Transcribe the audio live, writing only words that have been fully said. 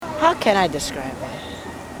How can I describe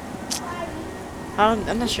it?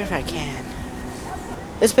 I'm not sure if I can.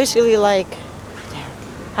 It's basically like,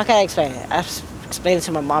 how can I explain it? I explained it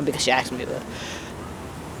to my mom because she asked me to.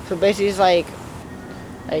 So basically, it's like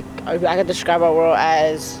I could describe our world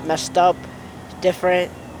as messed up, different,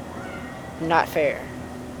 not fair.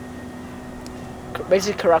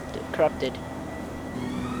 Basically corrupted.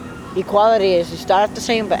 Equality is you start out the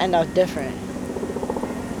same but end up different.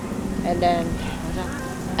 And then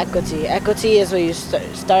equity. Equity is where you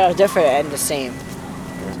start out different and the same.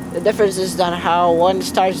 The difference is on how one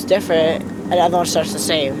starts different and the other one starts the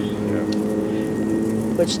same.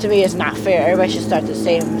 Which to me is not fair. Everybody should start the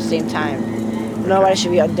same time. Nobody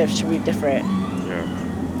should be different.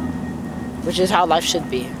 Which is how life should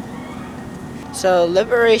be. So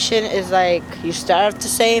liberation is like you start off the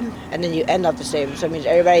same and then you end up the same. So it means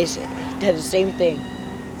everybody's did the same thing.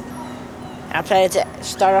 And I'm planning to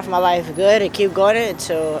start off my life good and keep going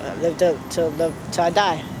until I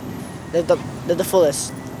die. Live the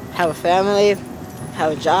fullest. Have a family,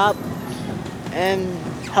 have a job, and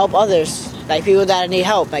help others. Like people that need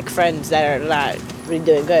help, like friends that are not really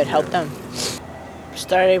doing good, help them.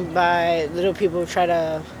 Starting by little people try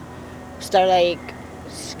to start like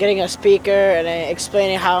getting a speaker and then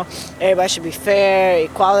explaining how everybody should be fair,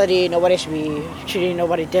 equality, nobody should be treating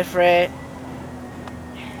nobody different.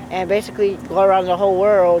 And basically go around the whole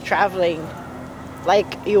world traveling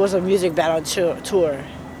like it was a music band on tour.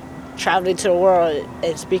 Traveling to the world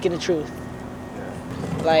and speaking the truth.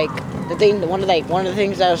 Like one of the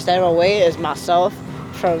things that will stand in my way is myself.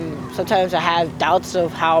 From sometimes I have doubts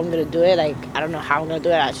of how I'm gonna do it. Like I don't know how I'm gonna do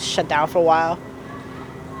it. I just shut down for a while.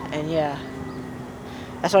 And yeah.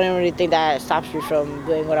 That's the only thing that stops me from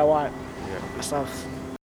doing what I want myself.